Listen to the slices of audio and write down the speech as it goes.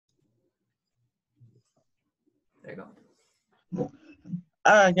There you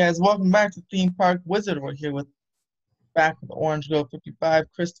All right, guys, welcome back to Theme Park Wizard. We're here with OrangeGrove55,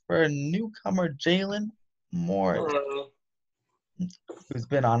 Christopher, and newcomer Jalin Morris, Hello. who's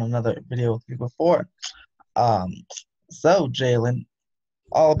been on another video with you before. Um, so Jalin,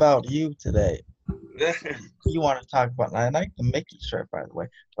 all about you today. You want to talk about, and I like the Mickey shirt, by the way,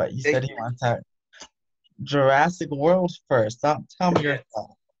 but you said you want to talk Jurassic World first. Tell me your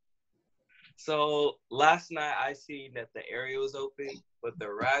thoughts. So last night I seen that the area was open, but the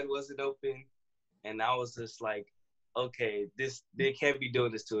ride wasn't open, and I was just like, okay, they can't be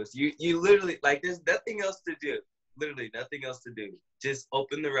doing this to us. You literally, like, there's nothing else to do. Literally nothing else to do. Just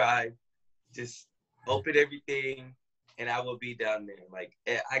open the ride, just open everything, and I will be down there. Like,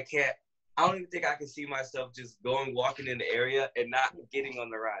 I don't even think I can see myself just walking in the area and not getting on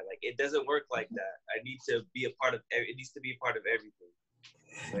the ride. Like, it doesn't work like that. I need to be a part of, it needs to be a part of everything.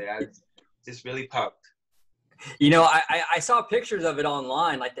 Like, I just really pumped. You know, I saw pictures of it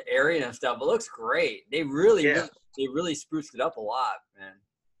online, like the area and stuff. It looks great. They really spruced it up a lot, man.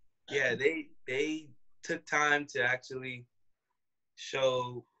 Yeah, they took time to actually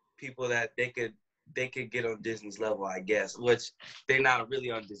show people that they could get on Disney's level, I guess, which they're not really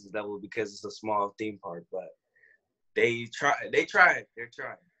on Disney's level because it's a small theme park, but they're trying.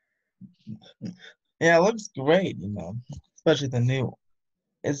 Yeah, it looks great, especially the new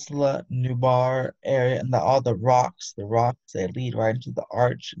Isla Nubar area and all the rocks that lead right into the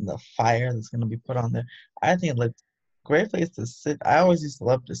arch and the fire that's going to be put on there. I think it looks great place to sit. I always used to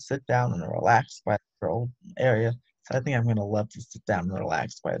love to sit down and relax by the old area. So I think I'm going to love to sit down and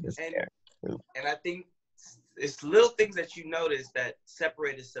relax by this area too. And I think it's little things that you notice that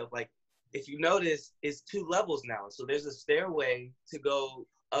separate itself. Like, if you notice, it's 2 levels now. So there's a stairway to go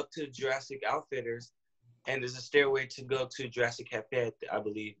up to Jurassic Outfitters, and there's a stairway to go to Jurassic Cafe, I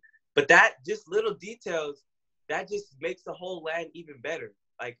believe. But that, just little details, that just makes the whole land even better.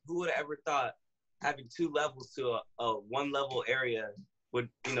 Like, who would have ever thought having 2 levels to a 1-level area would,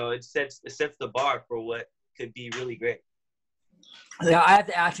 it sets the bar for what could be really great. Yeah, I have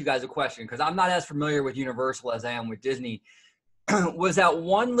to ask you guys a question because I'm not as familiar with Universal as I am with Disney. Was that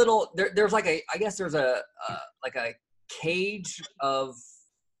one little there's like I guess there's a cage of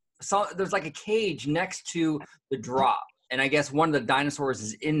there's like a cage next to the drop, and I guess one of the dinosaurs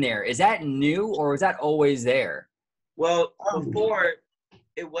is in there. Is that new or is that always there? Well, before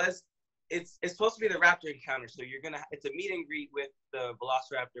it's supposed to be the raptor encounter, so it's a meet and greet with the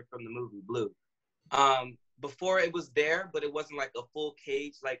Velociraptor from the movie Blue. Before it was there, but it wasn't like a full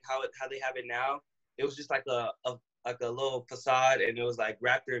cage like how they have it now. It was just like a little facade, and it was like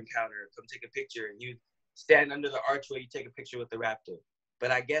raptor encounter. Come take a picture, and you stand under the archway. You take a picture with the raptor. But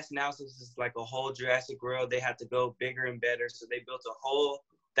I guess now, since it's like a whole Jurassic World, they have to go bigger and better. So they built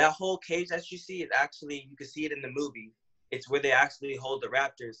that whole cage that you see is actually, you can see it in the movie. It's where they actually hold the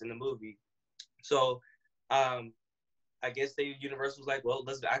raptors in the movie. So I guess Universal was like, well,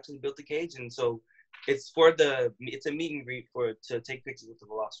 let's actually build the cage. And so it's a meet and greet to take pictures with the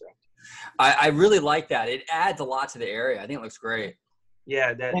Velociraptor. I really like that. It adds a lot to the area. I think it looks great.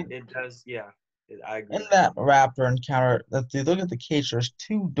 Yeah, it does. Yeah, I agree. In that raptor encounter, if you look at the cage, there's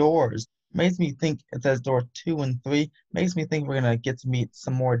 2 doors. Makes me think it says door 2 and 3. Makes me think we're gonna get to meet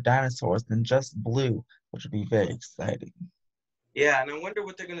some more dinosaurs than just Blue, which would be very exciting. Yeah, and I wonder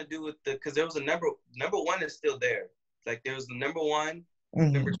what they're gonna do with because there was a number 1 is still there. Like, there was the number 1,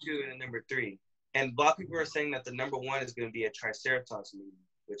 number 2, and number 3. And a lot of people are saying that the number 1 is going to be a Triceratops movie,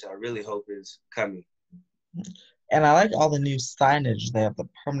 which I really hope is coming. And I like all the new signage. They have the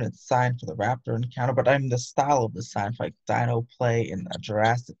permanent sign for the raptor encounter, but I mean the style of the sign, for like Dino Play and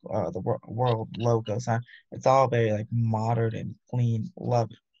Jurassic, the World logo sign. It's all very like modern and clean. Love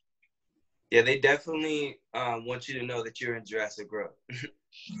it. Yeah, they definitely want you to know that you're in Jurassic World.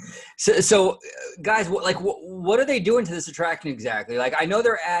 So guys, what are they doing to this attraction exactly? Like, I know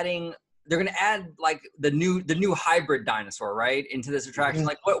they're going to add like the new hybrid dinosaur, right, into this attraction.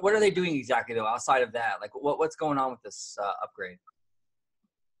 Like, what are they doing exactly though outside of that? Like, what's going on with this upgrade?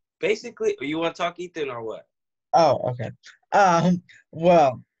 Basically, you want to talk, Ethan, or what? Oh, okay.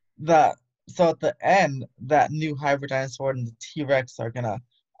 Well, so at the end, that new hybrid dinosaur and the T-Rex are gonna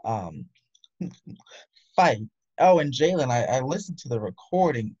fight. Oh, and Jalin, I listened to the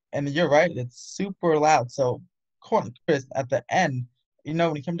recording, and you're right, it's super loud. So, according to Chris, at the end,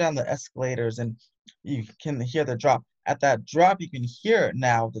 when you come down the escalators and you can hear the drop. At that drop, you can hear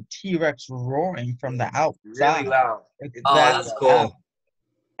now the T-Rex roaring from the outside. Really loud. That's cool.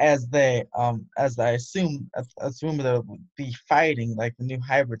 As I assume they'll be fighting, like the new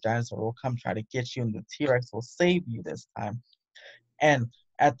hybrid dinosaur will come try to get you, and the T-Rex will save you this time. And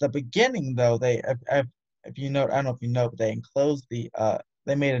at the beginning, though, if you know, I don't know if you know, but they enclosed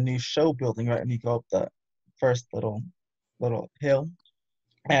they made a new show building right when you go up the first little hill.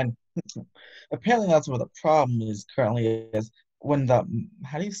 And apparently that's where the problem is currently is when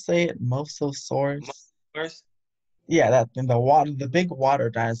how do you say it, Mosasaurus? First, Yeah, that in the big water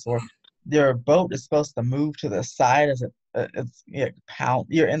dinosaur, their boat is supposed to move to the side as it's pound.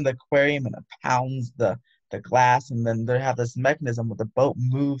 You're in the aquarium and it pounds the glass, and then they have this mechanism where the boat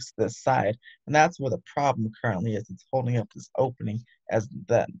moves to the side, and that's where the problem currently is. It's holding up this opening as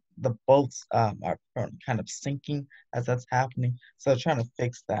the boats are kind of sinking as that's happening. So they're trying to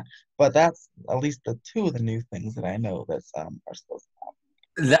fix that. But that's at least the two of the new things that I know that's are supposed to happen.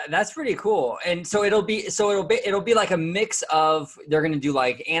 That's pretty cool. And so it'll be like a mix of, they're gonna do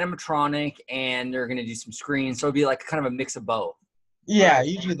like animatronic and they're gonna do some screens. So it'll be like kind of a mix of both. Yeah, right.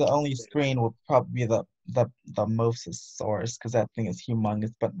 usually the only screen would probably be the Mosasaurus because that thing is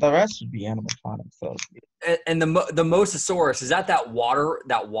humongous, but the rest should be animatronic. So And the Mosasaurus, is that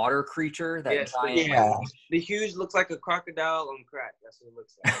water creature, that Yes, giant? yeah, the huge looks like a crocodile on crack. That's what it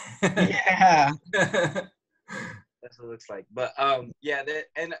looks like. yeah, That's what it looks like. But yeah,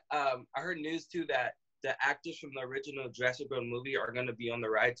 I heard news too that the actors from the original Jurassic World movie are gonna be on the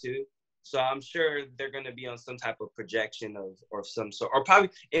ride too. So I'm sure they're gonna be on some type of projection or some sort, or probably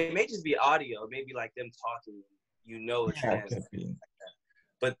it may just be audio, maybe like them talking. It's yeah, it them. could be.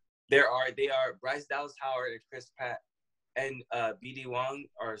 But they are Bryce Dallas Howard and Chris Pratt and BD Wong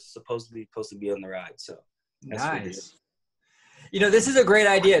are supposed to be on the ride. So that's what it is. Nice. This is a great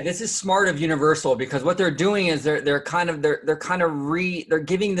idea. This is smart of Universal, because what they're doing is they're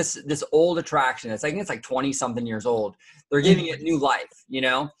giving this old attraction. It's like 20 something years old. They're giving it new life,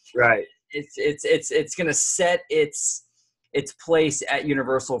 Right. It's going to set its place at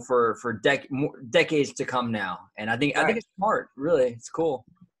Universal for decades to come now. And I think it's smart. Really, it's cool.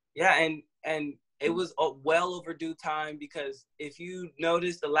 Yeah, and it was a well overdue time, because if you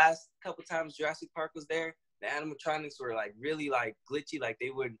notice the last couple times Jurassic Park was there, the animatronics were like really like glitchy, like they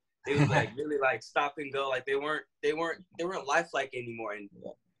would like really like stop and go, like they weren't lifelike anymore,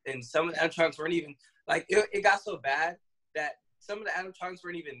 and some of the animatronics weren't even like it got so bad that some of the animatronics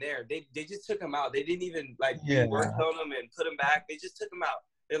weren't even there. They just took them out. They didn't even work on them and put them back. They just took them out.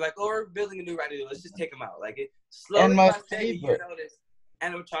 They're like, oh, we're building a new ride. Let's just take them out. Like it slowly. And my by steady, favorite. you notice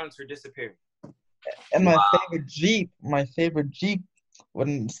animatronics were disappearing. And my favorite Jeep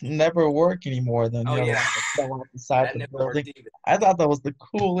wouldn't never work anymore. Then fell off the side That of the never building. worked either. I thought that was the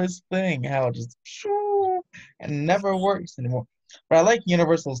coolest thing. How it just and never works anymore. But I like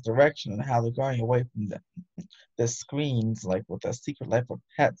Universal's direction and how they're going away from the screens, like with the Secret Life of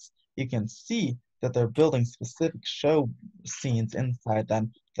Pets. You can see that they're building specific show scenes inside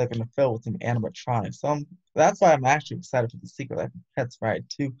them they're going to fill with some animatronics. So that's why I'm actually excited for the Secret Life of Pets ride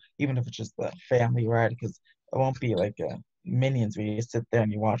too, even if it's just a family ride, because it won't be like Minions where you sit there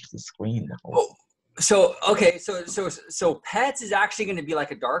and you watch the screen the whole time. So Pets is actually going to be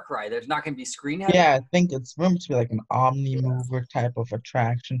like a dark ride. There's not going to be screen heavy. Yeah, I think it's rumored to be like an omni mover type of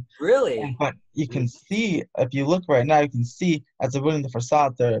attraction. Really? But you can see, if you look right now, you can see as they're building the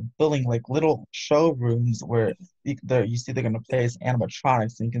facade, they're building like little showrooms where you see they're going to place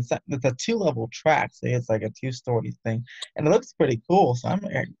animatronics. And you can set, it's a 2-level track, so it's like a 2-story thing. And it looks pretty cool. So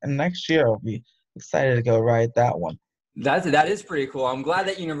and next year I'll be excited to go ride that one. That is pretty cool. I'm glad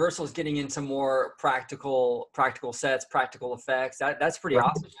that Universal is getting into more practical sets, practical effects. That's pretty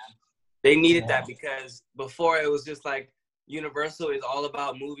awesome, man. They needed that, because before it was just like Universal is all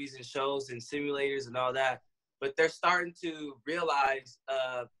about movies and shows and simulators and all that. But they're starting to realize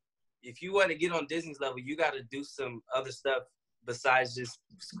if you want to get on Disney's level, you got to do some other stuff besides just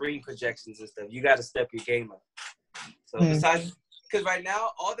screen projections and stuff. You got to step your game up. So besides, because right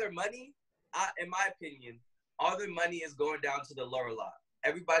now all their money, in my opinion, all their money is going down to the lower lot.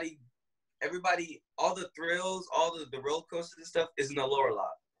 Everybody, all the thrills, all the roller coasters and stuff is in the lower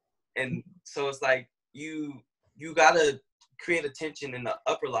lot. And so it's like you gotta create attention in the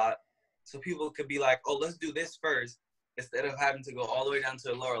upper lot so people could be like, oh, let's do this first instead of having to go all the way down to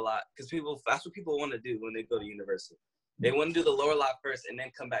the lower lot. Because that's what people want to do when they go to Universal. They want to do the lower lot first and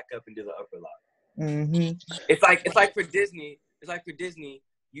then come back up and do the upper lot. Mm-hmm. It's like for Disney.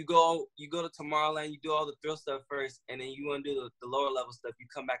 You go to Tomorrowland, you do all the thrill stuff first, and then you want to do the lower level stuff. You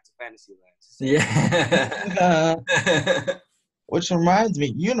come back to Fantasyland. Yeah. Which reminds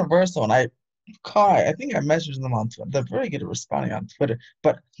me, Universal, and I think I messaged them on Twitter. They're very good at responding on Twitter,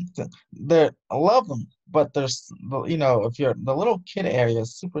 but I love them. But there's, if you're the little kid area,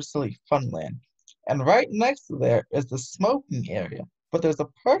 Super Silly Funland, and right next to there is the smoking area. But there's a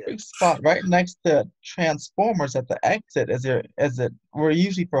perfect spot right next to Transformers at the exit. Where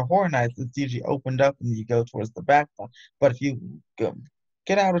usually for Horror Nights, it's usually opened up and you go towards the back one. But if you go,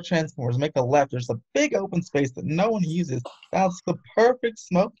 get out of Transformers, make a left, there's a big open space that no one uses. That's the perfect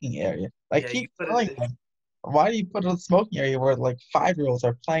smoking area. I keep telling them, why do you put a smoking area where like 5-year-olds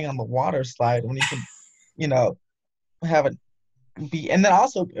are playing on the water slide when you can, have it be? And then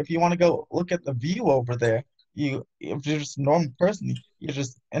also, if you want to go look at the view over there, if you're just a normal person, you're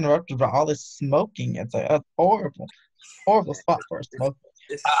just interrupted by all this smoking. It's like a horrible spot for a smoker.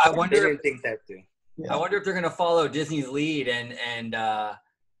 I wonder. Didn't think that too. Yeah. I wonder if they're gonna follow Disney's lead and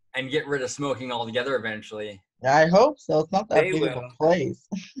get rid of smoking altogether eventually. Yeah, I hope so. It's not that big of a place.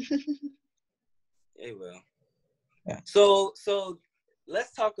 They will. Yeah. So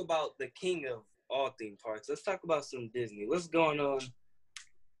let's talk about the king of all theme parks. Let's talk about some Disney. What's going on?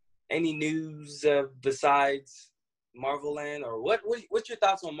 Any news besides Marvel Land, or what's your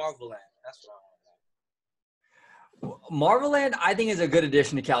thoughts on Marvel Land? That's what I want to know. Marvel Land, I think, is a good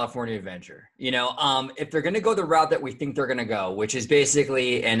addition to California Adventure. If they're going to go the route that we think they're going to go, which is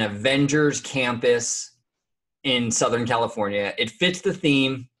basically an Avengers campus in Southern California, it fits the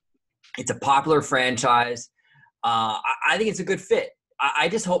theme. It's a popular franchise. I think it's a good fit. I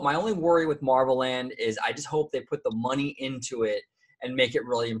just hope, my only worry with Marvel Land is I just hope they put the money into it and make it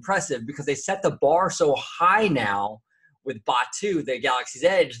really impressive, because they set the bar so high now with Batu, the Galaxy's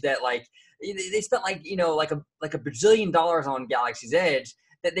Edge, that they spent like a bajillion dollars on Galaxy's Edge,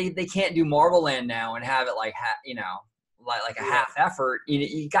 that they can't do Marvel Land now and have it like a half effort.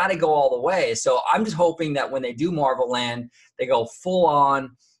 You got to go all the way. So I'm just hoping that when they do Marvel Land, they go full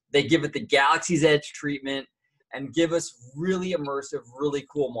on, they give it the Galaxy's Edge treatment and give us really immersive, really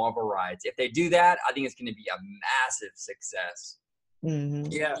cool Marvel rides. If they do that, I think it's going to be a massive success. Mm-hmm.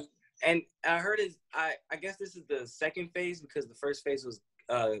 Yeah, and I heard I guess this is the second phase, because the first phase was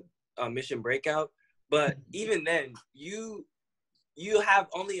Mission Breakout. But even then, you have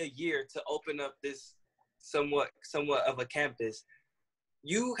only a year to open up this somewhat of a campus.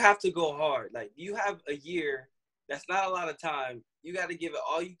 You have to go hard. Like, you have a year. That's not a lot of time. You got to give it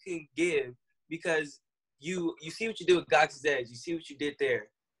all you can give, because you see what you did with Galaxy's Edge. You see what you did there.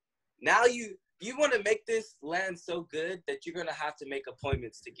 Now you want to make this land so good that you're going to have to make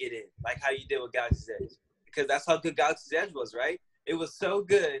appointments to get in, like how you did with Galaxy's Edge, because that's how good Galaxy's Edge was, right? It was so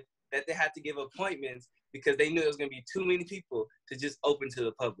good that they had to give appointments because they knew it was going to be too many people to just open to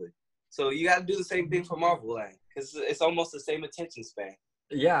the public. So you got to do the same thing for Marvel Land, because it's almost the same attention span.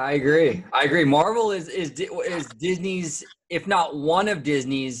 Yeah, I agree. Marvel is Disney's, if not one of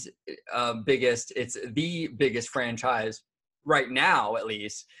Disney's biggest, it's the biggest franchise right now, at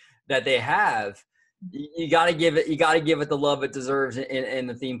least, that they have. You got to give it the love it deserves in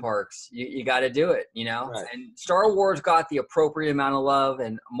the theme parks. You got to do it, Right. And Star Wars got the appropriate amount of love,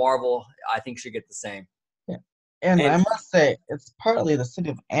 and Marvel, I think, should get the same. Yeah. And I must say, it's partly the city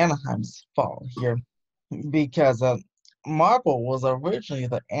of Anaheim's fault here, because Marvel was originally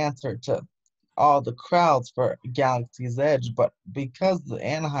the answer to all the crowds for Galaxy's Edge, but because the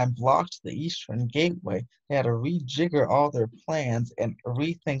Anaheim blocked the Eastern Gateway, they had to rejigger all their plans and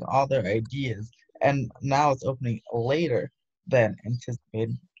rethink all their ideas, and now it's opening later than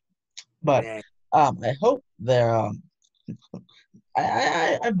anticipated. But I hope they're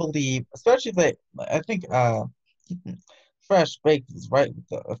I believe, especially if I think Fresh Baked is right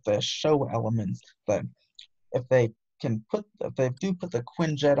with the show elements, that if they do put the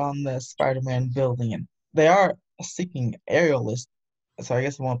Quinjet on the Spider-Man building, and they are seeking aerialists, so I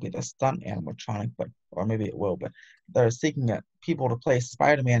guess it won't be the stunt animatronic, or maybe it will, but they're seeking people to play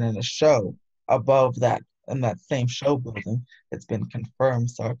Spider-Man in a show above that, in that same show building. It's been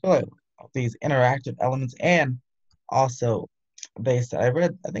confirmed. So I feel like these interactive elements, and also they said, I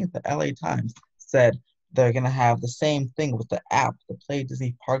think the LA Times said they're gonna have the same thing with the app, the Play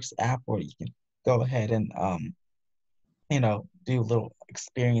Disney Parks app, where you can go ahead and do little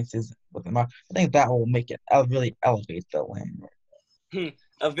experiences with them. I think that will make it really elevate the land.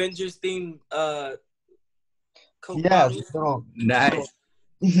 Avengers themed Coke yes, bottles. Nice.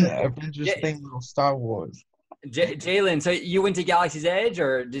 Avengers themed little Star Wars. Jalin, so you went to Galaxy's Edge,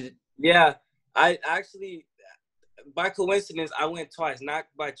 or did? Yeah, I actually, by coincidence, I went twice, not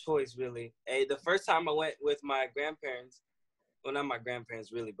by choice, really. The first time I went with my grandparents, well, not my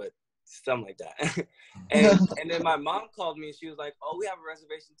grandparents really, but something like that. and then my mom called me and she was like, "Oh, we have a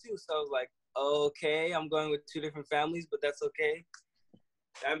reservation too." So I was like, "Okay, I'm going with 2 different families, but that's okay."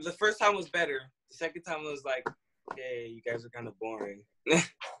 And the first time was better. The second time was like, "Okay, you guys are kind of boring."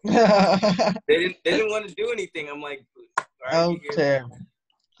 They didn't want to do anything. I'm like, "Oh, terrible."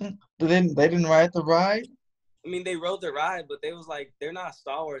 They didn't ride the ride? I mean, they rode the ride, but they was like, they're not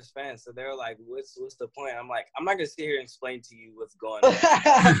Star Wars fans, so they're like, what's the point? I'm like, I'm not gonna sit here and explain to you what's going on.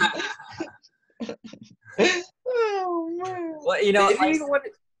 Oh man. Well, you know, They didn't even want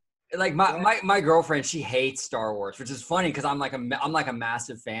to, like my girlfriend, she hates Star Wars, which is funny because I'm like a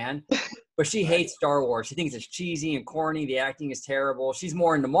massive fan, but she hates Star Wars. She thinks it's cheesy and corny. The acting is terrible. She's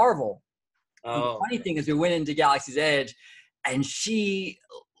more into Marvel. And the funny thing is, we went into Galaxy's Edge, and she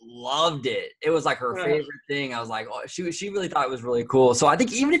loved it. It was like her favorite thing. I was like, oh, she really thought it was really cool. So I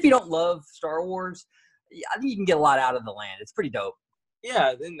think even if you don't love Star Wars, I think you can get a lot out of the land. It's pretty dope.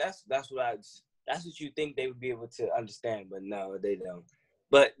 Yeah, then that's what you think they would be able to understand, but no, they don't.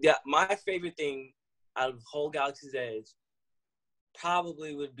 But yeah, my favorite thing out of whole Galaxy's Edge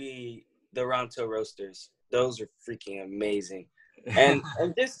probably would be the Ronto roasters. Those are freaking amazing, and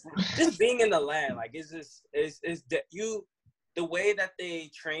just being in the land, like it's just is the way that they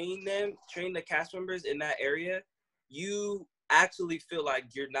train the cast members in that area, you actually feel like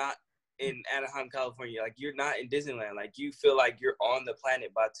you're not in Anaheim, California. Like you're not in Disneyland. Like you feel like you're on the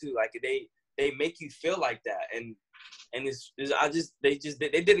planet Batu. Like they make you feel like that. And they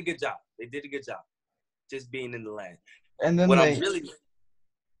did a good job. They did a good job just being in the land. And then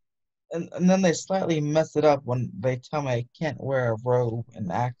and then they slightly mess it up when they tell me I can't wear a robe and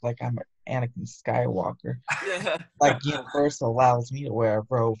act like I'm Anakin Skywalker. Yeah. Like Universal allows me to wear a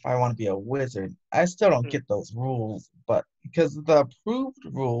robe if I want to be a wizard. I still don't get those rules, but because the approved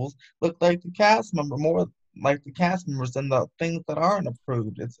rules look like the cast member more like the cast members than the things that aren't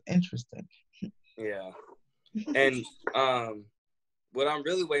approved. It's interesting. Yeah. And what I'm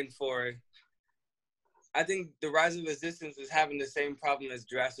really waiting for, I think the Rise of Resistance is having the same problem as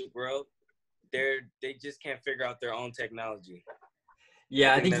Jurassic World. They just can't figure out their own technology.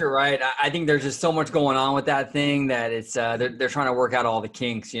 Yeah, I think you're right. I think there's just so much going on with that thing that it's they're trying to work out all the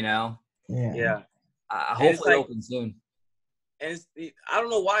kinks, you know. Yeah. Hopefully, it opens soon. And I don't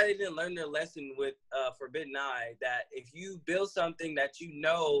know why they didn't learn their lesson with Forbidden Eye. That if you build something that you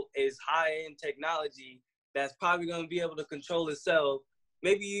know is high end technology, that's probably going to be able to control itself,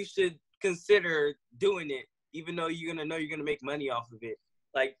 maybe you should consider doing it, even though you're gonna know you're gonna make money off of it.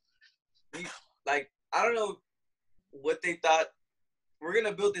 Like I don't know what they thought. We're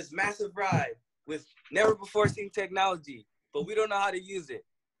gonna build this massive ride with never before seen technology, but we don't know how to use it,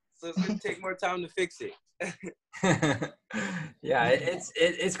 so it's gonna take more time to fix it. Yeah,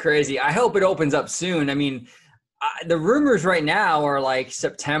 it's crazy. I hope it opens up soon. I mean, the rumors right now are like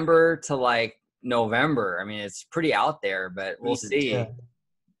September to like November. I mean, it's pretty out there, but we'll see. Yeah.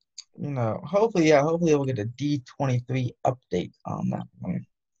 You know, hopefully we'll get a D23 update on that one.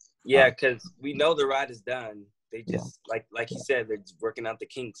 Yeah, because we know the ride is done. They just like you said, they're just working out the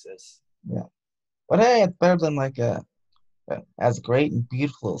kinks. Yeah, but hey, it's better than like as great and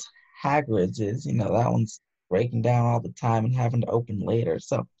beautiful as Hagrid's is. You know, that one's breaking down all the time and having to open later.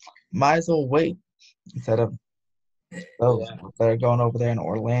 So might as well wait instead of those that are going over there in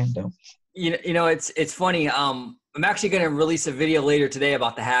Orlando. You know, it's funny. I'm actually going to release a video later today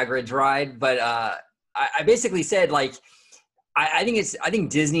about the Hagrid's ride, but I basically said like I think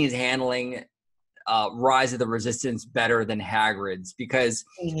Disney is handling Rise of the Resistance better than Hagrid's because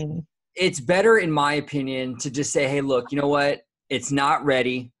it's better, in my opinion, to just say, hey, look, you know what? It's not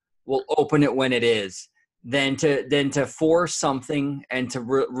ready. We'll open it when it is. Than to force something and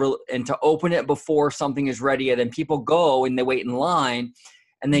to open it before something is ready, and then people go and they wait in line.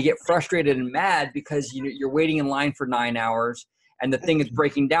 And they get frustrated and mad because you're waiting in line for 9 hours and the thing is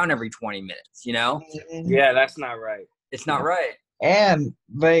breaking down every 20 minutes, you know? Yeah, that's not right. It's not right. And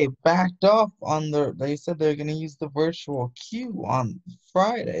they backed off they said they're going to use the virtual queue on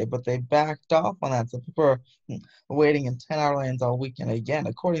Friday, but they backed off on that. So people are waiting in 10-hour lanes all weekend again.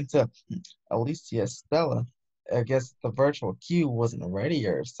 According to Alicia Stella, I guess the virtual queue wasn't ready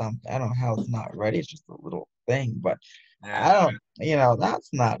or something. I don't know how it's not ready. It's just a little thing, but I don't, that's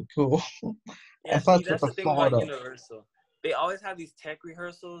not cool. Yeah, see, that's the thing about Universal. They always have these tech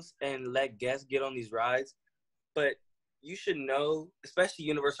rehearsals and let guests get on these rides, but you should know, especially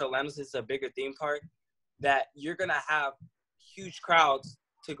Universal Orlando, since it's a bigger theme park, that you're gonna have huge crowds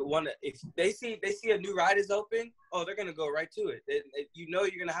to want to. If they see a new ride is open, they're gonna go right to it.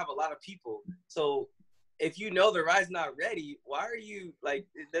 You're gonna have a lot of people. So if you know the ride's not ready, why are you like?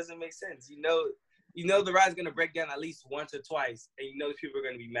 It doesn't make sense. You know the ride's gonna break down at least once or twice, and you know the people are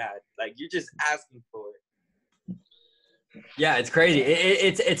gonna be mad. Like you're just asking for it. Yeah, it's crazy.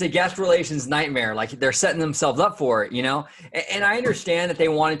 It's a guest relations nightmare. Like they're setting themselves up for it, you know? And I understand that they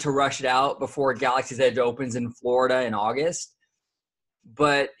wanted to rush it out before Galaxy's Edge opens in Florida in August.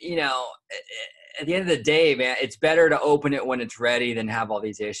 But, at the end of the day, man, it's better to open it when it's ready than have all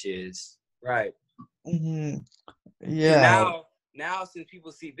these issues. Right. Hmm. Because Yeah. now since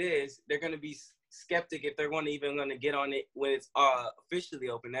people see this, they're gonna be skeptic if they're even gonna get on it when it's officially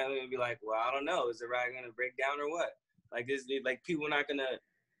open. They're gonna be like, well, I don't know, is the ride gonna break down or what? Like this, like people not gonna.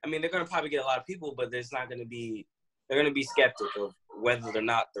 I mean, they're gonna probably get a lot of people, but there's not gonna be. They're gonna be skeptic of whether or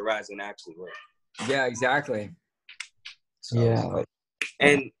not the ride's gonna actually work. Yeah, exactly. So, Yeah. Like,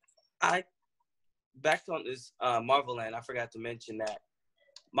 and I back on this Marvel Land, I forgot to mention that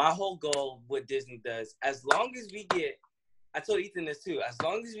my whole goal, what Disney does, as long as we get, I told Ethan this too, as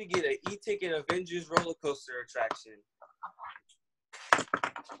long as we get an e-ticket Avengers roller coaster attraction,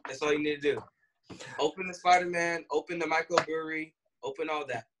 that's all you need to do. Open the Spider-Man, open the microbrewery, open all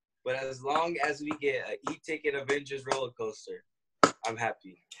that. But as long as we get an e-ticket Avengers roller coaster, I'm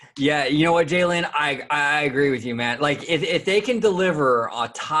happy. Yeah, you know what, Jalin? I agree with you, man. Like if they can deliver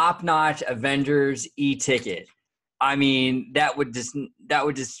a top-notch Avengers e-ticket, I mean that would be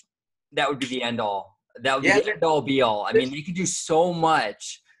the end all. That would be the end all be all. I mean, they could do so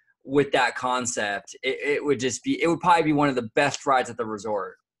much with that concept. It would probably be one of the best rides at the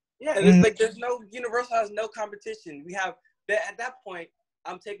resort. Yeah, there's no Universal has no competition. We have that at that point.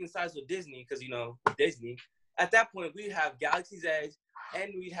 I'm taking sides with Disney because Disney. At that point, we have Galaxy's Edge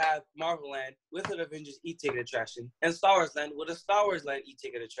and we have Marvel Land with an Avengers e-ticket attraction and Star Wars Land with a Star Wars Land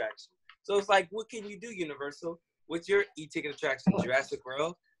e-ticket attraction. So it's like, what can you do, Universal, with your e-ticket attraction, Jurassic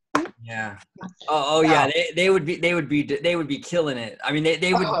World? Yeah. Oh yeah. They would be killing it. I mean,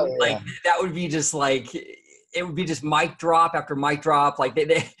 they would that would be just like, it would be just mic drop after mic drop. Like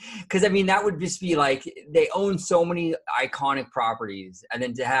because I mean, that would just be like, they own so many iconic properties, and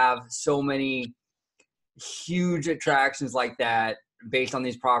then to have so many huge attractions like that based on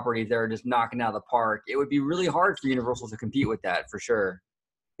these properties that are just knocking out of the park, it would be really hard for Universal to compete with that for sure.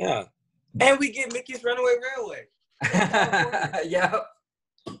 Yeah. And we get Mickey's Runaway Railway. Yeah.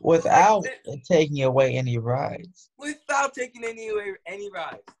 Without taking away any rides. Without taking any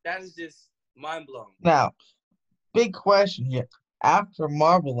rides. That is just mind-blowing. Now, big question here. After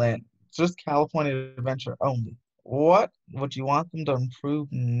Marvel Land, just California Adventure only, what would you want them to improve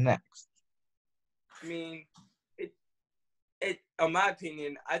next? I mean, in my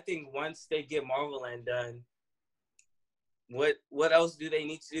opinion, I think once they get Marvel Land done, what else do they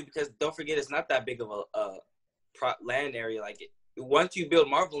need to do? Because don't forget, it's not that big of a land area. Like once you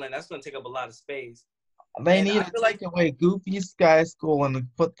build Marvel Land, that's going to take up a lot of space. They need to take away Goofy Sky School and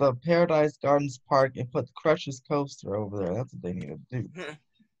put the Paradise Gardens Park and put Crush's Coaster over there. That's what they need to do.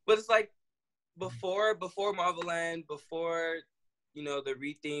 But it's like before Marvel Land, before the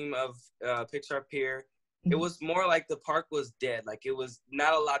retheme of Pixar Pier, it was more like the park was dead. Like it was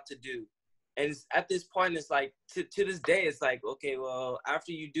not a lot to do. And at this point, it's like to this day, it's like, okay, well,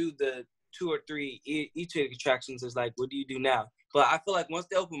 after you do the 2 or 3 each attractions, it's like, what do you do now? But I feel like once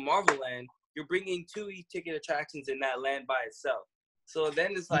they open Marvel Land, you're bringing 2 e-ticket attractions in that land by itself. So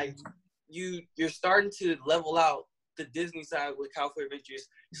then it's like you're starting to level out the Disney side with California Adventures.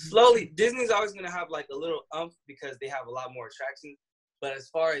 Slowly, Disney's always going to have like a little umph because they have a lot more attractions. But as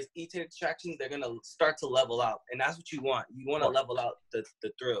far as e-ticket attractions, they're going to start to level out. And that's what you want. You want to level out the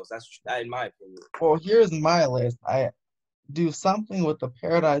thrills. That's in my opinion. Well, here's my list. I do something with the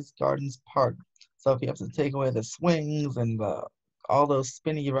Paradise Gardens Park. So if you have to take away the swings and all those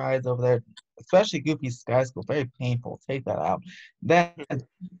spinny rides over there, especially Goofy Sky School, very painful. Take that out. Then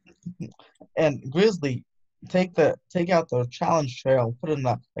and Grizzly, take out the challenge trail and put in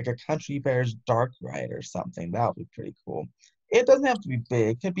like a Country Bears dark ride or something. That would be pretty cool. It doesn't have to be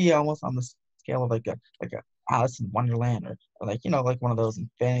big. It could be almost on the scale of like a Alice in Wonderland or like like one of those in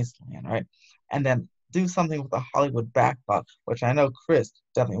Fantasyland, right? And then do something with the Hollywood backlot, which I know Chris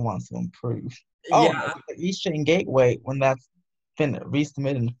definitely wants to improve. Yeah. The East Chain Gateway, when that's been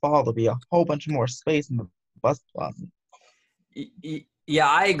resubmitted in the fall, there'll be a whole bunch more space in the bus plaza. Yeah,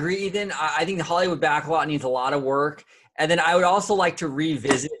 I agree, Ethan. I think the Hollywood backlot needs a lot of work. And then I would also like to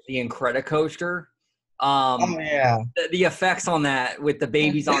revisit the Incredicoaster. The effects on that with the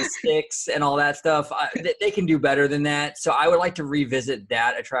babies on sticks and all that stuff, they can do better than that. So I would like to revisit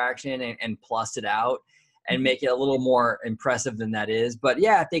that attraction and plus it out and make it a little more impressive than that is. But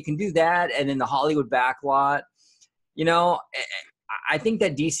yeah, if they can do that, and then the Hollywood backlot, I think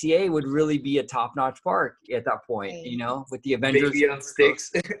that DCA would really be a top-notch park at that point, with the Avengers. Baby on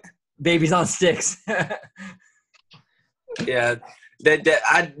sticks. Babies on sticks. Yeah.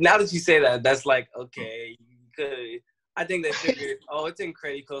 Now that you say that, that's like, okay, I think they figured, it's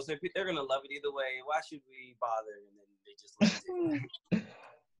Incredicoaster. They're going to love it either way. Why should we bother? And then they just left it.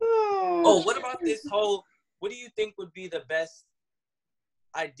 What about this what do you think would be the best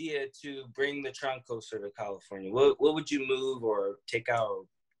idea to bring the Tron coaster to California? What would you move or take out or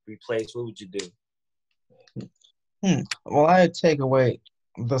replace? What would you do? Well, I'd take away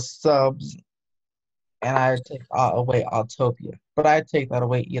the subs and I'd take away Autopia. But I'd take that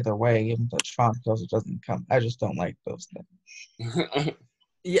away either way, even if the Tron closer doesn't come. I just don't like those things.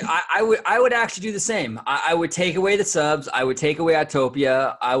 Yeah, I would actually do the same. I would take away the subs. I would take away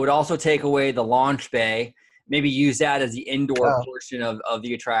Autopia. I would also take away the launch bay. Maybe use that as the indoor Oh, portion of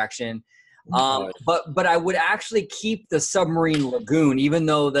the attraction. But I would actually keep the submarine lagoon, even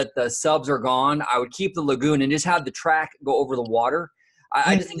though that the subs are gone. I would keep the lagoon and just have the track go over the water.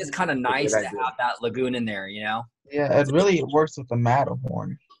 I just think it's kind of a good nice to idea. have that lagoon in there. You know? yeah, it really works with the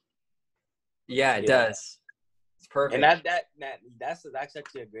Matterhorn. Yeah, it Yeah. does. It's perfect. And that's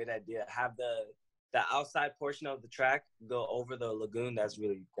actually a great idea. Have the outside portion of the track go over the lagoon. That's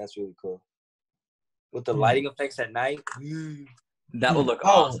really cool. With the lighting effects at night. That would look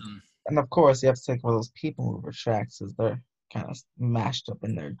Oh, awesome. and of course, you have to take one of those people mover tracks because they're kind of mashed up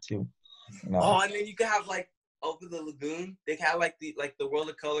in there too. You know? Oh, and then you could have like over the lagoon, they have like the World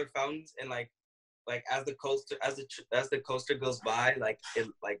of Color fountains, and like as the coaster goes by,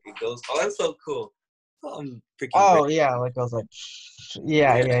 it goes. Oh, that's so cool. Oh, I'm freaking Oh great. yeah, like I was like,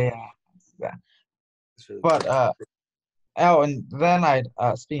 yeah, Yeah, yeah, yeah, yeah. it's really But cool. oh, and then I'd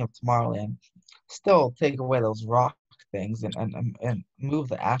speaking of Tomorrowland, still take away those rock things and move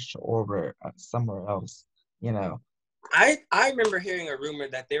the Astro Orbiter somewhere else. You know. I remember hearing a rumor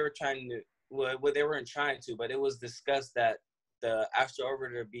that they were trying to, well, they weren't trying to, but it was discussed that the Astro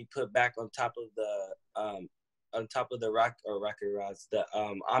Orbiter be put back on top of the rocket rods, the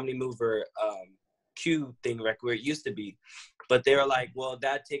Omni Mover Q thing, right where it used to be. But they were like, well,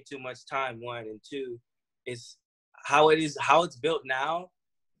 that'd take too much time. One, and two, it's how it's built now.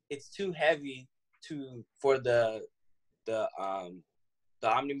 It's too heavy for the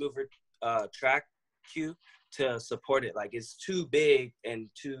Omni Mover track queue to support it. Like it's too big and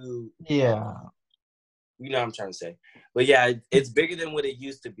too Yeah. you know what I'm trying to say. But yeah, it's bigger than what it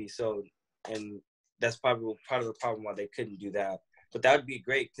used to be. So, and that's probably part of the problem why they couldn't do that. But that would be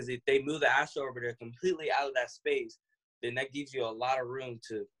great because if they move the Astro Orbiter completely out of that space, then that gives you a lot of room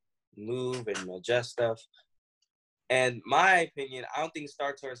to move and adjust stuff. And my opinion, I don't think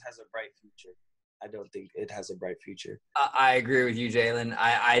Star Tours has a bright future. I don't think it has a bright future. I agree with you, Jalin.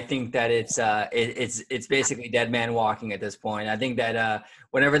 I think that it's basically dead man walking at this point. I think that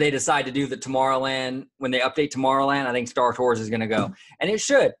whenever they decide to do the Tomorrowland, when they update Tomorrowland, I think Star Tours is going to go, and it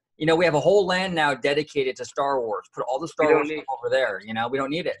should. You know, we have a whole land now dedicated to Star Wars. Put all the Star Wars stuff over there. You know, we don't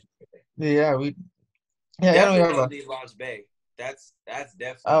need it. Yeah, and we Definitely have don't need Launch Bay. That's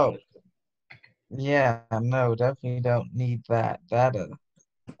definitely oh yeah, no, definitely don't need that.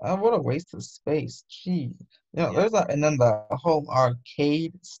 What a waste of space. Gee. You know, yeah. and then the whole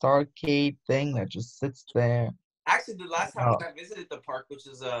Starcade thing that just sits there. Actually, the last time I visited the park, which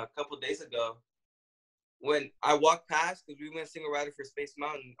was a couple days ago, when I walked past, because we went single rider for Space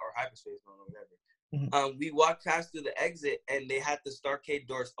Mountain or Hyperspace Mountain or whatever. We walked past through the exit, and they had the Starcade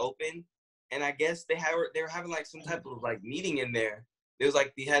doors open, and I guess they were having like some type of like meeting in there. It was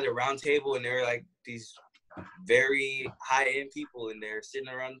like they had a round table, and there were like these very high end people in there sitting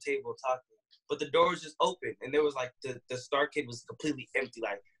around the table talking. But the door was just open, and there was like the Starcade was completely empty.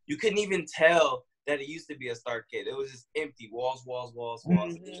 Like you couldn't even tell that it used to be a Starcade. It was just empty, walls,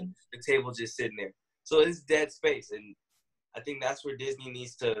 and the table just sitting there. So it's dead space, and I think that's where Disney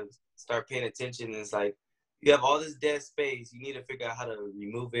needs to start paying attention. It's like you have all this dead space, you need to figure out how to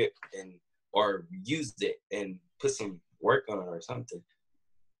remove it or use it and put some work on it or something.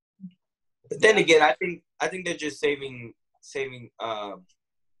 But then again, I think they're just saving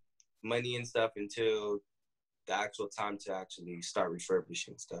money and stuff until the actual time to actually start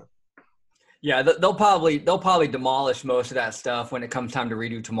refurbishing stuff. Yeah, they'll probably demolish most of that stuff when it comes time to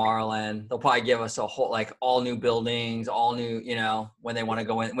redo Tomorrowland. They'll probably give us a whole like all new buildings, all new, you know, when they want to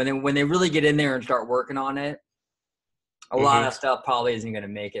go in when they really get in there and start working on it. A lot of stuff probably isn't going to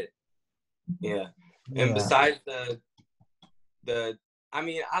make it. Yeah, and besides the, I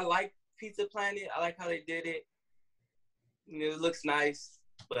mean, I like Pizza Planet. I like how they did it. You know, it looks nice,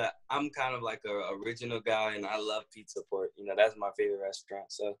 but I'm kind of like a original guy, and I love Pizza Port. You know, that's my favorite restaurant.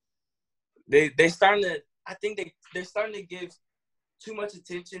 So they're starting to. I think they're starting to give too much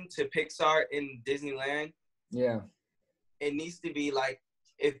attention to Pixar in Disneyland. Yeah, it needs to be like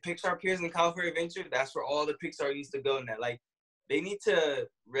if Pixar appears in California Adventure, that's where all the Pixar needs to go in that. Like they need to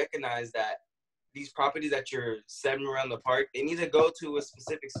recognize that these properties that you're setting around the park, they need to go to a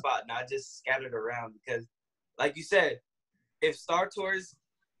specific spot, not just scattered around. Because, like you said, if Star Tours,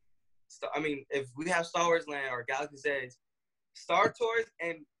 I mean, if we have Star Wars Land or Galaxy's Edge, Star Tours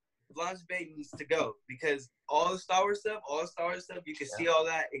and Blanche Bay needs to go because all the Star Wars stuff, you can see all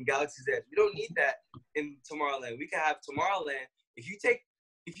that in Galaxy's Edge. We don't need that in Tomorrowland. We can have Tomorrowland. If you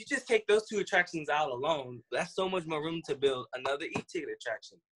just take those 2 attractions out alone, that's so much more room to build another e-ticket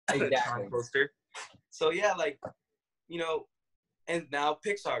attraction. Exactly. Coaster. So yeah, like, you know, and now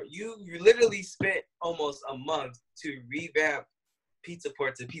Pixar, you literally spent almost a month to revamp Pizza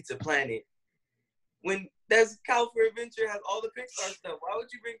Port to Pizza Planet. When there's California Adventure has all the Pixar stuff, why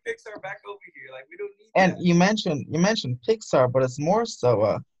would you bring Pixar back over here? Like, we don't need And that. you mentioned Pixar, but it's more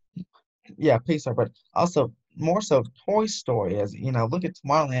so Pixar, but also more so Toy Story. As you know, look at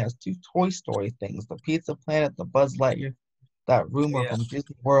Tomorrowland has 2 Toy Story things: the Pizza Planet, the Buzz Lightyear. That rumor Yeah. from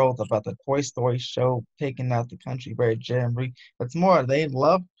Disney World about the Toy Story show taking out the Country Bear Jamboree. It's more they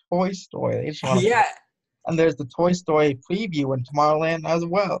love Toy Story. They just want to. Yeah. And there's the Toy Story preview in Tomorrowland as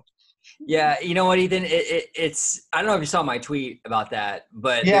well. Yeah, you know what, Ethan? It's I don't know if you saw my tweet about that,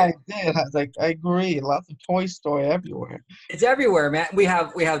 but Yeah, I did. I was like, I agree. Lots of Toy Story everywhere. it's everywhere, man. We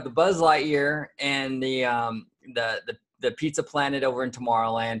have the Buzz Lightyear and the Pizza Planet over in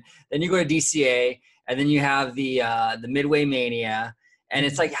Tomorrowland. Then you go to DCA, and then you have the Midway Mania, and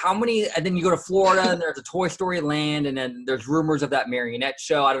it's like how many? And then you go to Florida, and there's a Toy Story Land, and then there's rumors of that marionette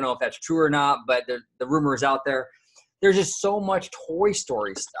show. I don't know if that's true or not, but the rumor is out there. There's just so much Toy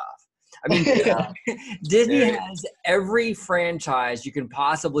Story stuff. I mean, Disney has every franchise you can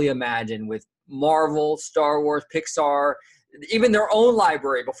possibly imagine with Marvel, Star Wars, Pixar, even their own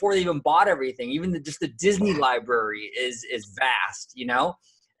library before they even bought everything. Even just the Disney library is vast, you know?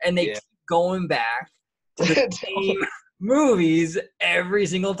 And they keep going back to the same movies every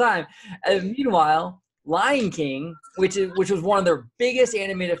single time. And meanwhile, Lion King, which was one of their biggest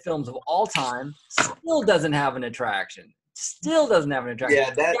animated films of all time, still doesn't have an attraction. Yeah,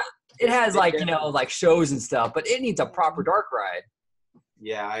 it has like shows and stuff, but it needs a proper dark ride.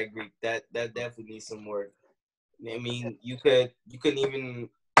 Yeah, I agree. That definitely needs some work. I mean, you can even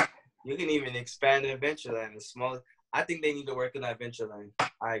expand Adventureland as small. I think they need to work on Adventureland.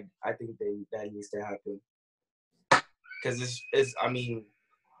 I think that needs to happen because it's. I mean,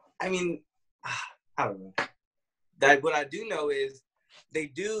 I don't know. That what I do know is they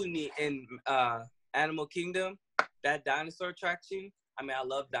do need in Animal Kingdom that dinosaur attraction. I mean, I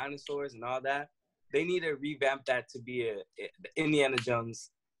love dinosaurs and all that. They need to revamp that to be a Indiana Jones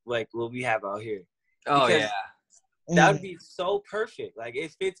like what we have out here. Oh, because yeah. That would be so perfect. Like,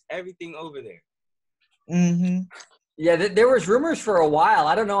 it fits everything over there. Mm-hmm. Yeah, there was rumors for a while.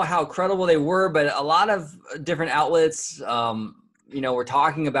 I don't know how credible they were, but a lot of different outlets, were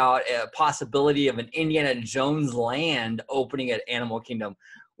talking about a possibility of an Indiana Jones land opening at Animal Kingdom,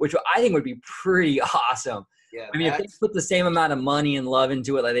 which I think would be pretty awesome. Yeah, I mean, if they put the same amount of money and love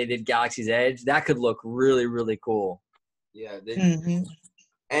into it like they did Galaxy's Edge, that could look really, really cool. Yeah,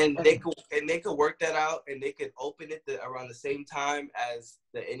 and they could work that out, and they could open it around the same time as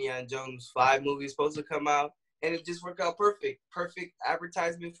the Indiana Jones 5 movie is supposed to come out, and it just worked out perfect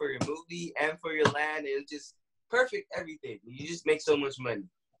advertisement for your movie and for your land. It was just perfect everything. You just make so much money,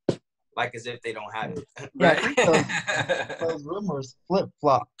 like as if they don't have it. Yeah, those rumors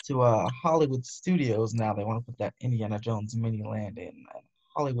flip-flop to Hollywood Studios now. They want to put that Indiana Jones mini land in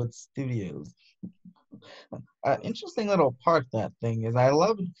Hollywood Studios. Interesting little part that thing is. I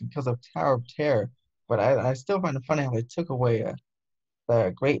love it because of Tower of Terror, but I still find it funny how they took away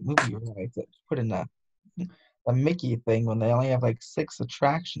the great movie rides that put in the Mickey thing when they only have like 6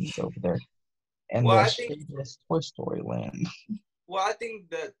 attractions over there, and Well, the I think shameless Toy Story land. Well, I think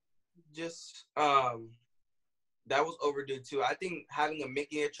that just that was overdue too. I think having a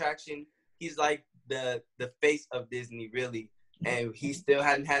Mickey attraction, he's like the face of Disney, really, and he still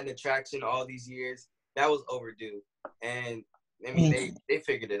hadn't had an attraction all these years. That was overdue, and I mean they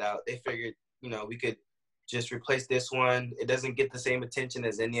figured it out. They figured, we could just replace this one. It doesn't get the same attention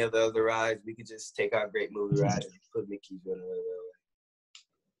as any of the other rides. We could just take our great movie ride and put Mickey's running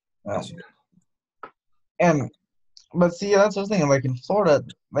away. But see, that's the thing. Like in Florida,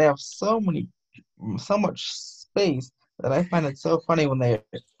 they have so much space that I find it so funny when they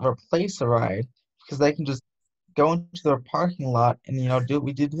replace a ride because they can just go into their parking lot and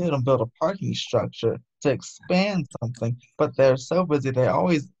we did build a parking structure to expand something, but they're so busy they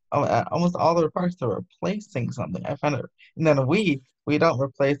always almost all their parks are replacing something. I find it, and then we don't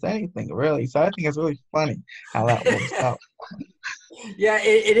replace anything really. So I think it's really funny how that works out. Yeah,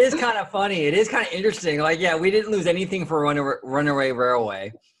 it is kind of funny. It is kind of interesting. Like, yeah, we didn't lose anything for Runaway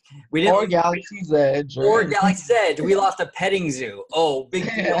Railway. We didn't Galaxy's Edge. Or Galaxy's Edge. We lost a petting zoo. Oh, big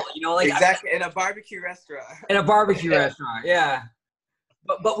deal. Exactly. In a barbecue restaurant. In a barbecue restaurant, yeah.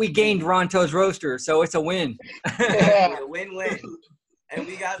 But we gained Ronto's Roaster, so it's a win. Yeah, win-win. And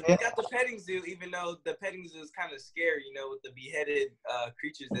we got the petting zoo, even though the petting zoo is kind of scary, you know, with the beheaded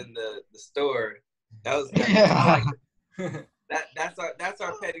creatures in the store. That was that's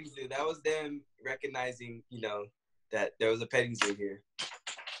our petting zoo. That was them recognizing, you know, that there was a petting zoo here.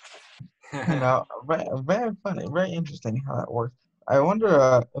 You know, very funny, very interesting how that works. I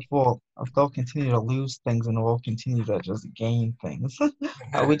wonder if they'll continue to lose things and we'll continue to just gain things. We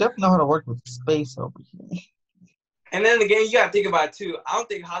definitely know how to work with space over here. And then again, you gotta think about it too. I don't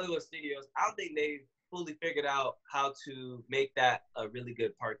think Hollywood Studios, I don't think they fully figured out how to make that a really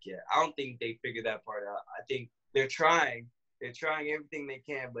good park yet. I don't think they figured that part out. I think they're trying. They're trying everything they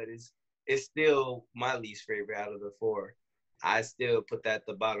can, but it's still my least favorite out of the four. I still put that at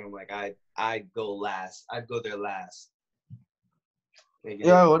the bottom. Like I'd go last. I'd go there last.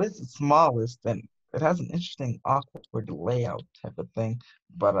 Yeah, well, it's the smallest and it has an interesting awkward layout type of thing.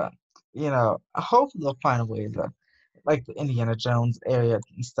 But you know, hopefully they'll find ways like the Indiana Jones area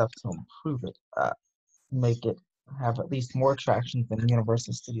and stuff to improve it. Make it have at least more attractions than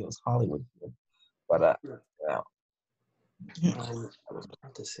Universal Studios Hollywood did. But yeah. I was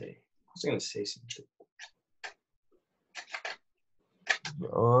about to say. I was gonna say something.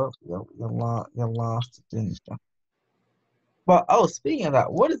 You lost it, didn't you? But speaking of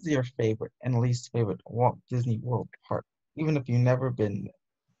that, what is your favorite and least favorite Walt Disney World park? Even if you've never been there.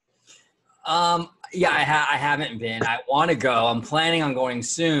 Yeah, I haven't been. I want to go. I'm planning on going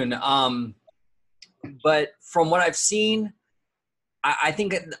soon. But from what I've seen, I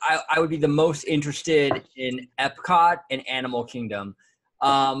think I would be the most interested in Epcot and Animal Kingdom.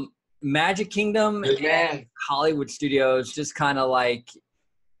 Magic Kingdom and Hollywood Studios just kind of like,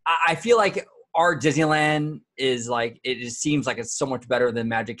 I feel like our Disneyland is like, it just seems like it's so much better than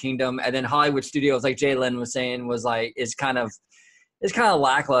Magic Kingdom. And then Hollywood Studios, like Jalin was saying, is kind of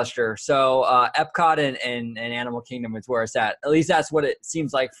lackluster. So Epcot and Animal Kingdom is where it's at. At least that's what it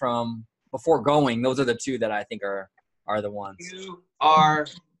seems like from before going. Those are the two that I think are the ones. You are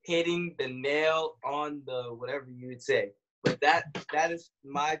hitting the nail on the whatever you would say. But that is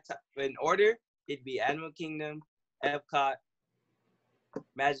my in order. It'd be Animal Kingdom, Epcot,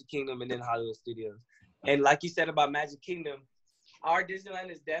 Magic Kingdom, and then Hollywood Studios. And like you said about Magic Kingdom, our Disneyland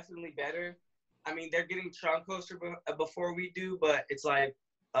is definitely better. I mean, they're getting Tron Coaster before we do, but it's like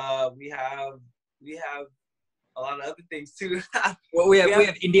we have a lot of other things too. Well, we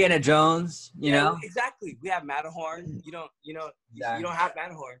have Indiana Jones, you know. Exactly. We have Matterhorn. You don't have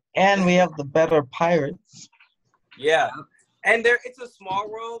Matterhorn. And we have the better pirates. Yeah. And it's a small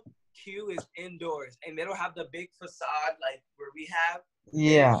world. Q is indoors, and they don't have the big facade like where we have.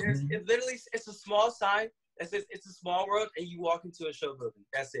 Yeah. It literally, it's a small sign that says it's a small world, and you walk into a show building.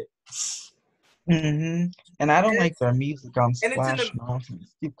 That's it. And I don't like their music on Splash Mountain.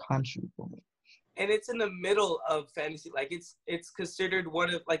 It's too country for me. And it's in the middle of fantasy. Like it's considered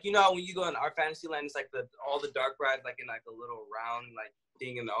one of, like, you know, when you go in our Fantasyland, it's like all the dark rides like in like a little round like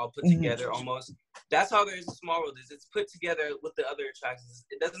thing, and they're all put together almost. That's how there's a small world. It's put together with the other attractions.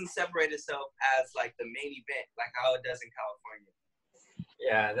 It doesn't separate itself as like the main event like how it does in California.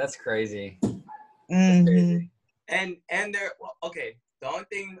 Yeah, that's crazy. That's crazy. And okay. The only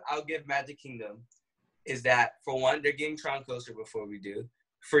thing I'll give Magic Kingdom is that, for one, they're getting Tron Coaster before we do.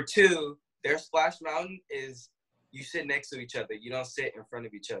 For two, their Splash Mountain is you sit next to each other. You don't sit in front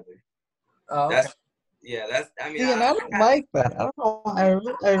of each other. Oh, okay. I mean, I don't like that. I don't know.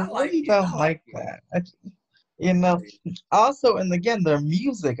 I really don't like that. You know, also, and again, their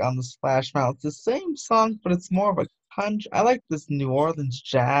music on the Splash Mountain, it's the same song, but it's more of a country. I like this New Orleans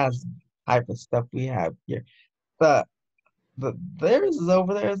jazz type of stuff we have here. Theirs is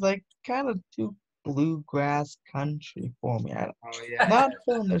over there is like kind of too bluegrass country for me. I'm not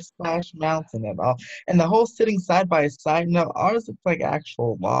feeling their Splash Mountain at all. And the whole sitting side by side, no, ours looks like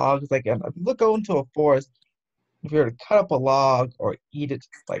actual logs. Like if you go into a forest, if you were to cut up a log or eat it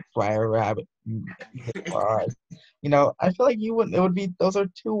like fry a rabbit, you know, I feel like you wouldn't. It would be, those are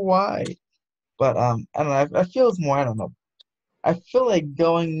too wide. But I don't know. I feel it's more. I don't know. I feel like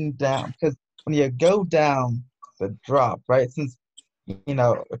going down, because when you go down the drop, right? Since, you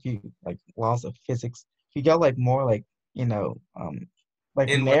know, if you like laws of physics, if you go like more like, you know, like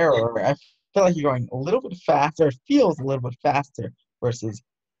narrower, I feel like you're going a little bit faster. It feels a little bit faster versus,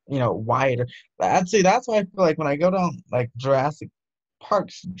 you know, wider. Actually, that's why I feel like when I go down like Jurassic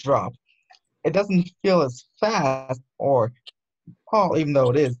Park's drop, it doesn't feel as fast or tall, even though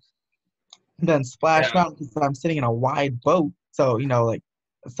it is. Then Splash Mountain, because I'm sitting in a wide boat, so, you know, like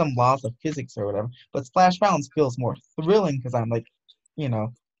some laws of physics or whatever. But Splash Mountain feels more thrilling because I'm like, you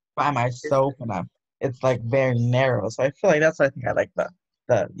know, by myself, and it's like very narrow. So I feel like that's why I think I like the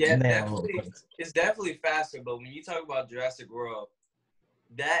narrow. It's definitely faster. But when you talk about Jurassic World,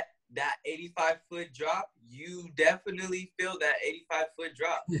 that 85-foot drop, you definitely feel that 85-foot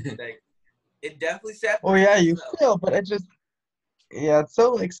drop. Like, it definitely separates. Oh yeah, you itself. feel, but it just, yeah, it's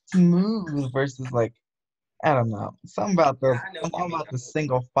so like smooth versus like, I don't know, something about Yeah, the, I know I'm what you all mean. about the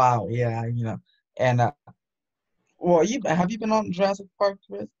single file. Yeah, and well, have you been on Jurassic Park,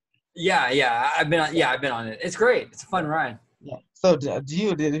 Chris? Yeah, I've been on it. It's great. It's a fun ride. Yeah. So did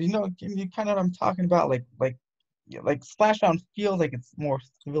you know? Can you kind of what I'm talking about? Yeah, like Splashdown feels like it's more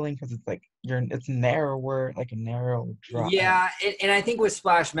thrilling because it's like it's narrower, like a narrow drop. Yeah, and I think with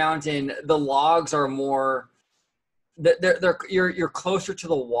Splash Mountain, the logs are more. You're closer to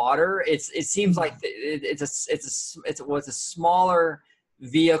the water. It seems like it's a smaller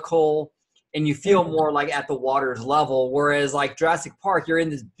vehicle, and you feel more like at the water's level. Whereas like Jurassic Park, you're in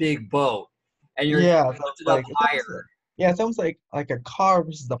this big boat, and you're Yeah, so it's lifted up like higher. yeah, it's almost like a car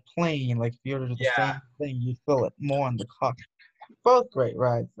versus a plane. Like if you were to do the Yeah, same thing, you feel it more on the car. Both great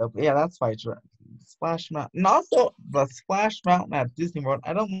rides, though. But yeah, that's why Splash Mountain. And also the Splash Mountain at Disney World.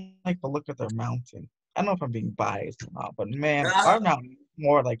 I don't like the look of their mountain. I don't know if I'm being biased or not, but man, our mountain is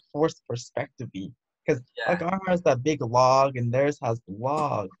more like forced perspective-y. Because yeah. like ours has that big log and theirs has the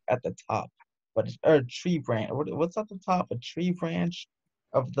log at the top. Or a tree branch. What's at the top? A tree branch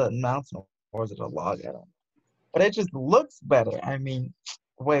of the mountain, or is it a log? I don't know. But it just looks better. I mean,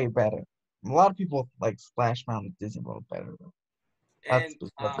 way better. A lot of people like Splash Mountain at Disney World better. That's And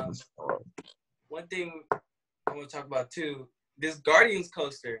because of the story. one thing I want to talk about too, this Guardians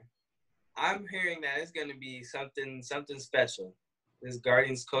coaster. I'm hearing that it's gonna be something special. This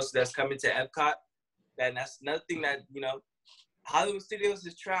Guardians coaster that's coming to Epcot. That's nothing that Hollywood Studios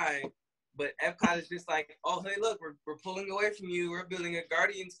is trying, but Epcot is just like, oh hey look, we're pulling away from you. We're building a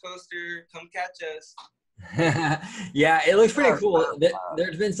Guardians coaster. Come catch us. Yeah, it looks pretty cool.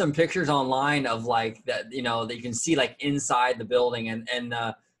 There's been some pictures online of like that, that you can see like inside the building, and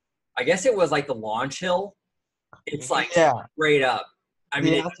I guess it was like the launch hill. It's like Yeah, straight up. I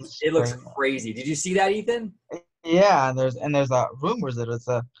mean, yeah, that's it looks great. crazy. Did you see that, Ethan? Yeah, and there's rumors that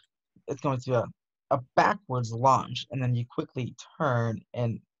it's going to a backwards launch, and then you quickly turn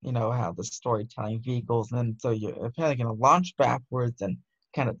and have the storytelling vehicles, and then so you're apparently going to launch backwards and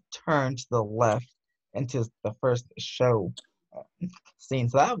kind of turn to the left into the first show scene.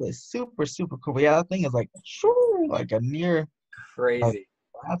 So that was super super cool. But yeah, that thing is like shoo, like a near like Crazy.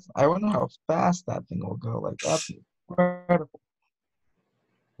 I wonder how fast that thing will go. Like that's incredible.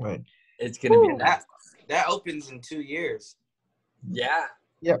 Wait. It's gonna be And that opens in 2 years. yeah.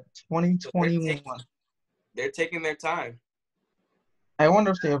 Yep, So 2021. they're taking their time. I wonder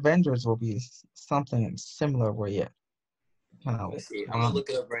if the Avengers will be something similar where you kind of Let's see. I'm gonna look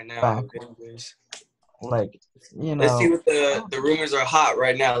it up right now. back, Avengers. like Let's see what the rumors are hot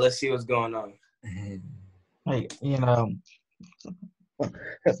right now. Let's see what's going on. like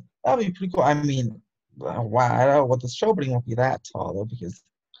 'cause that'd be pretty cool. I mean, wow, I don't know what the show building won't be that tall though, because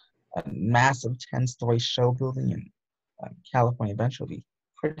a massive 10-story show building in California Adventure will be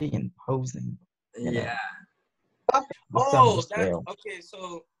pretty imposing. Yeah. Oh, that's okay.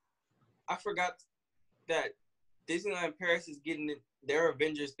 So I forgot that Disneyland Paris is getting their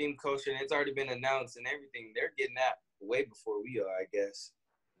Avengers themed coaster, and it's already been announced and everything. They're getting that way before we are, I guess.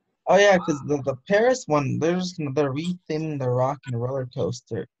 Oh yeah, because the Paris one, they're retheming the Rock and Roller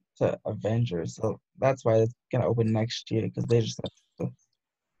Coaster to Avengers, so that's why it's gonna open next year because they just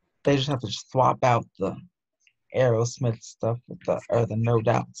have to swap out the Aerosmith stuff with the No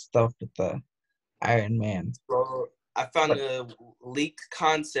Doubt stuff with the Iron Man. So I found But the leaked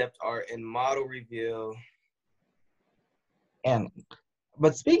concept art and model reveal. and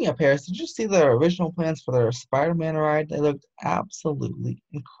but speaking of Paris, did you see the original plans for their Spider-Man ride? They looked absolutely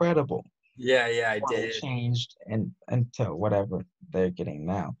incredible. Yeah, I Before they did. changed into whatever they're getting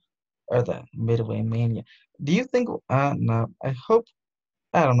now, or the Midway Mania. Do you think? No, I hope.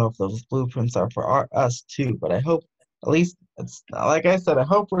 I don't know if those blueprints are for us too, but I hope at least it's like I said. I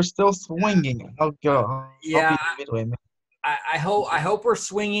hope we're still swinging. I'll go. I'll be Yeah, the Midway Man. I hope we're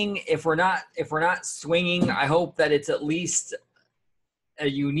swinging. If we're not swinging, I hope that it's at least a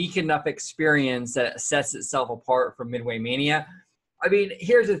unique enough experience that sets itself apart from Midway Mania. I mean,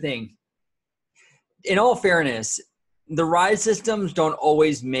 here's the thing. In all fairness, the ride systems don't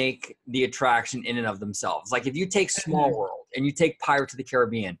always make the attraction in and of themselves. Like if you take Small World and you take Pirates of the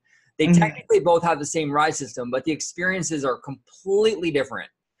Caribbean, they technically both have the same ride system, but the experiences are completely different.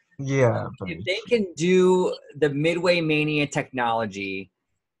 Yeah, If they can do the Midway Mania technology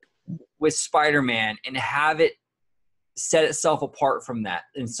with Spider-Man and have it set itself apart from that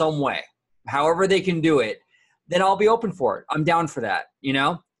in some way, however they can do it, then I'll be open for it. I'm down for that,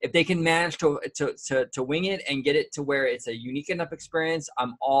 if they can manage to wing it and get it to where it's a unique enough experience,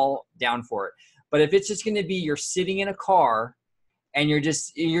 I'm all down for it. But if it's just going to be you're sitting in a car and you're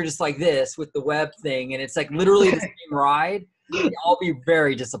just like this with the web thing, and it's like literally the same ride, I'll be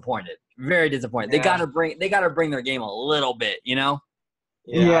very disappointed. Very disappointed. Yeah. They gotta bring their game a little bit, you know?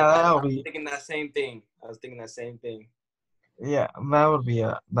 Yeah, I was thinking that same thing. Yeah, that'd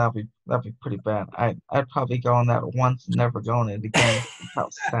be pretty bad. I'd probably go on that once and never go on it again. How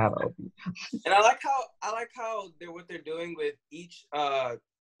sad I'll be. And I like how what they're doing with each all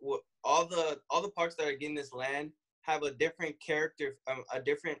the parks that are getting this land have a different character, a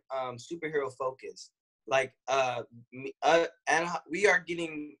different superhero focus. Like and we are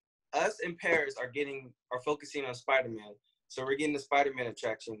getting, us and Paris are focusing on Spider-Man. So we're getting the Spider-Man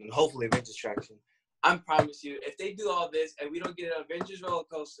attraction and hopefully Avengers attraction. I promise you, if they do all this and we don't get an Avengers roller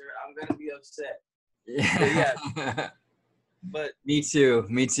coaster, I'm gonna be upset. Yeah. But Me too.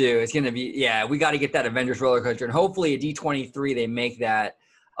 It's gonna be, we got to get that Avengers roller coaster, and hopefully at D23 they make that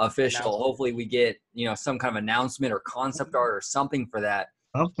official. Hopefully we get some kind of announcement or concept art or something for that.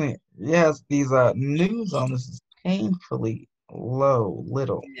 Something. Yes, these news on this is painfully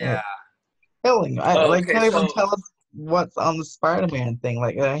little. Yeah. Killing. Can't even so tell us what's on the Spider-Man thing.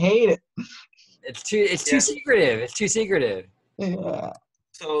 Like, I hate it. It's too secretive. It's too secretive. Yeah.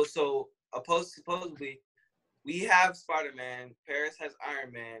 So supposedly we have Spider-Man, Paris has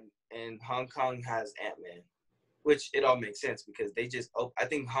Iron Man, and Hong Kong has Ant-Man, which it all makes sense because they just I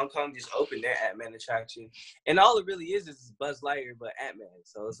think Hong Kong just opened their Ant-Man attraction, and all it really is Buzz Lightyear but Ant-Man.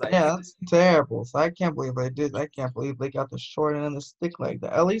 So it's like, yeah, that's terrible. So I can't believe they did. I can't believe they got the short end of the stick like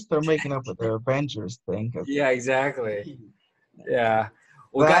that. At least they're making up with their Avengers thing. Yeah, exactly. Yeah.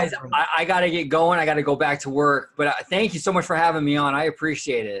 Well, guys, I got to get going. I got to go back to work. But thank you so much for having me on. I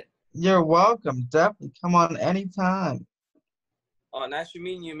appreciate it. You're welcome. Definitely come on anytime. Oh, nice to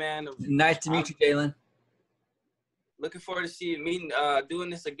meet you, man. Nice to meet you, Jalin. Looking forward to seeing doing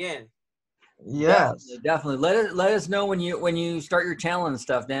this again. Yes, definitely. Let us know when you start your channel and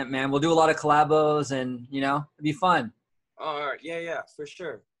stuff, man. We'll do a lot of collabos, and it'll be fun. All right, yeah, for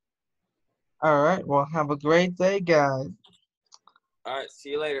sure. All right. Well, have a great day, guys. All right, see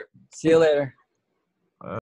you later. See you later.